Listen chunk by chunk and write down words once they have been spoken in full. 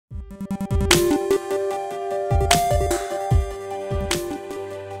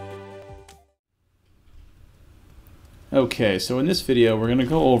Okay, so in this video we're going to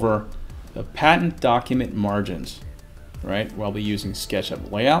go over the patent document margins, right? We'll be using Sketchup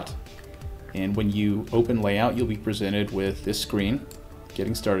Layout, and when you open Layout you'll be presented with this screen,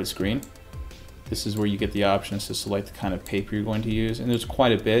 Getting Started screen. This is where you get the options to select the kind of paper you're going to use, and there's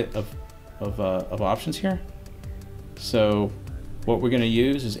quite a bit of options here. So what we're going to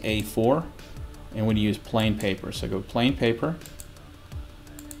use is A4, and we're going to use plain paper. So go plain paper,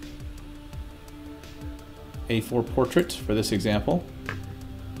 A4 portrait for this example,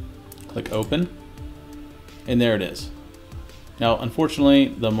 click open, and there it is. Now unfortunately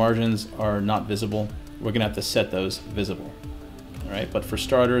the margins are not visible. We're gonna have to set those visible. All right, but for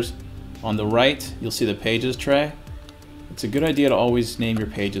starters, on the right you'll see the pages tray. It's a good idea to always name your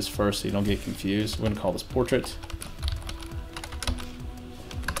pages first so you don't get confused. We're gonna call this portrait,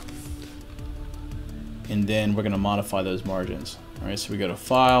 and then we're gonna modify those margins. All right, so we go to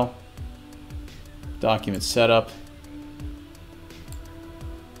File, Document Setup.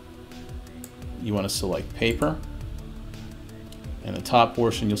 You want to select paper. In the top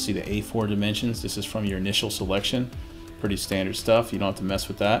portion you'll see the A4 dimensions. This is from your initial selection. Pretty standard stuff, you don't have to mess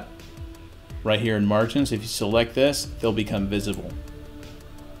with that. Right here in margins, if you select this, they'll become visible.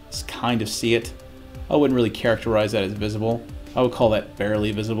 Just kind of see it. I wouldn't really characterize that as visible. I would call that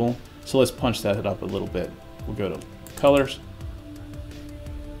barely visible. So let's punch that up a little bit. We'll go to colors.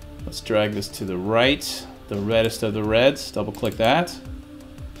 Let's drag this to the right, the reddest of the reds. Double click that.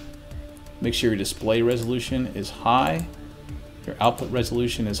 Make sure your display resolution is high, your output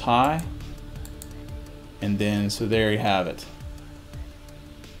resolution is high, and then so there you have it.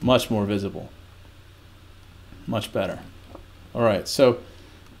 Much more visible, much better. All right, so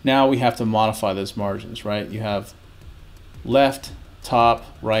now we have to modify those margins, right? You have left, top,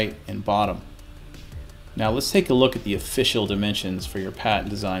 right, and bottom. Now let's take a look at the official dimensions for your patent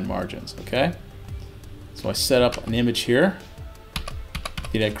design margins, okay? So I set up an image here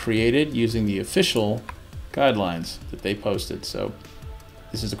that I created using the official guidelines that they posted. So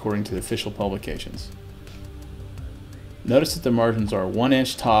this is according to the official publications. Notice that the margins are 1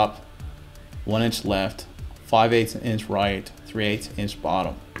 inch top, 1 inch left, 5/8 inch right, 3/8 inch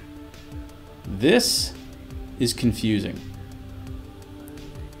bottom. This is confusing,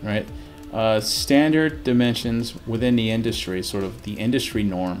 right? Standard dimensions within the industry, sort of the industry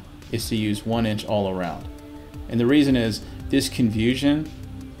norm, is to use 1 inch all around. And the reason is this confusion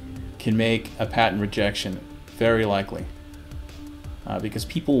can make a patent rejection very likely, because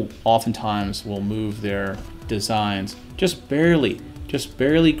people oftentimes will move their designs just barely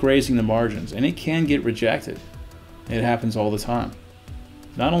grazing the margins, and it can get rejected. It happens all the time.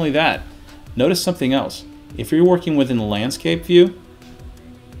 Not only that, notice something else. If you're working within the landscape view,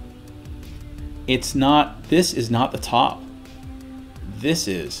 this is not the top. This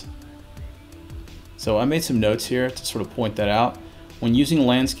is. So I made some notes here to sort of point that out. When using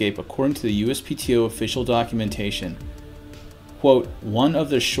landscape, according to the USPTO official documentation, quote, one of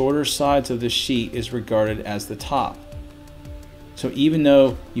the shorter sides of the sheet is regarded as the top. So even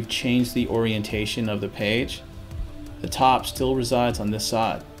though you've changed the orientation of the page, the top still resides on this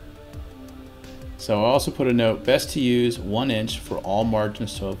side. So I also put a note, best to use 1 inch for all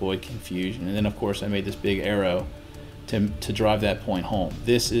margins to avoid confusion. And then of course I made this big arrow to drive that point home.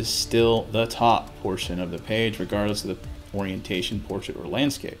 This is still the top portion of the page, regardless of the orientation, portrait, or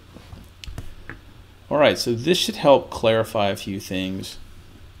landscape. All right, so this should help clarify a few things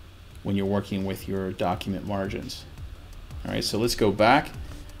when you're working with your document margins. All right, so let's go back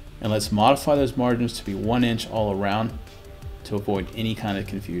and let's modify those margins to be 1 inch all around to avoid any kind of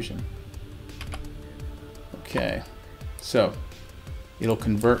confusion. Okay, so it'll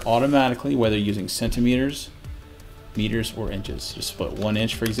convert automatically whether using centimeters, meters, or inches. Just put 1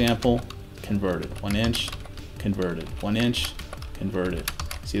 inch, for example, converted. 1 inch, converted. 1 inch, converted.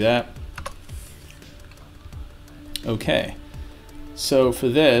 See that? Okay, so for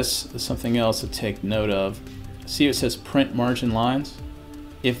this, there's something else to take note of. See it says print margin lines?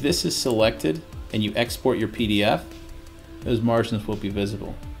 If this is selected and you export your PDF, those margins will be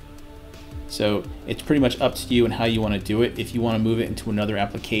visible. So it's pretty much up to you and how you want to do it. If you want to move it into another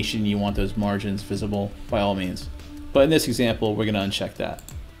application, you want those margins visible, by all means. But in this example, we're going to uncheck that.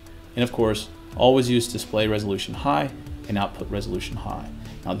 And of course, always use display resolution high and output resolution high.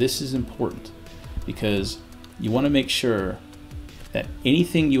 Now this is important because you want to make sure that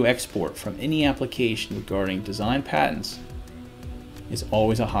anything you export from any application regarding design patents is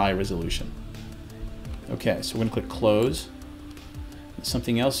always a high resolution. Okay, so we're going to click close.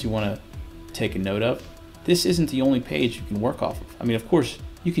 Something else you want to take a note of, this isn't the only page you can work off of. I mean, of course,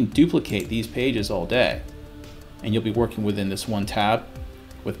 you can duplicate these pages all day and you'll be working within this one tab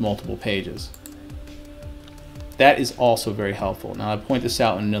with multiple pages. that is also very helpful. Now I point this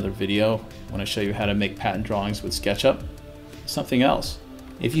out in another video when I show you how to make pattern drawings with SketchUp. Something else,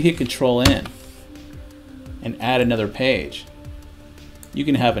 if you hit Control N and add another page, you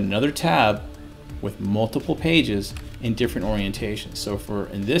can have another tab with multiple pages in different orientations. So for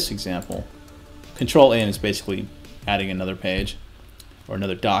in this example, Control N is basically adding another page or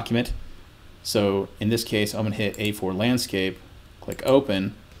another document. So in this case, I'm going to hit A4 landscape, click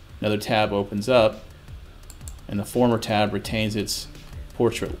open, another tab opens up, and the former tab retains its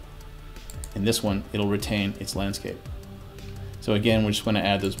portrait. In this one, it'll retain its landscape. So again, we're just going to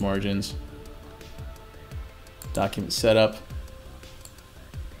add those margins. Document setup,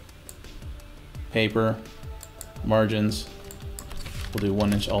 paper, margins. We'll do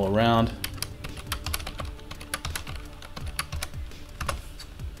 1 inch all around.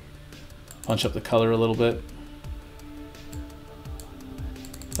 Punch up the color a little bit.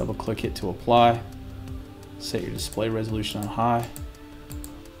 Double click it to apply. Set your display resolution on high.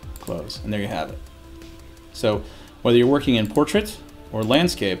 Close, and there you have it. So whether you're working in portrait or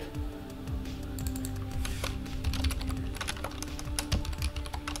landscape,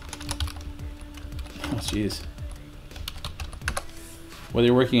 oh geez. Whether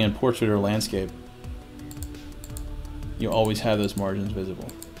you're working in portrait or landscape, you always have those margins visible.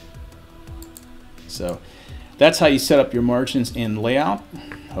 So that's how you set up your margins in Layout.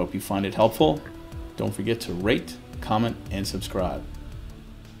 Hope you find it helpful. Don't forget to rate, comment, and subscribe.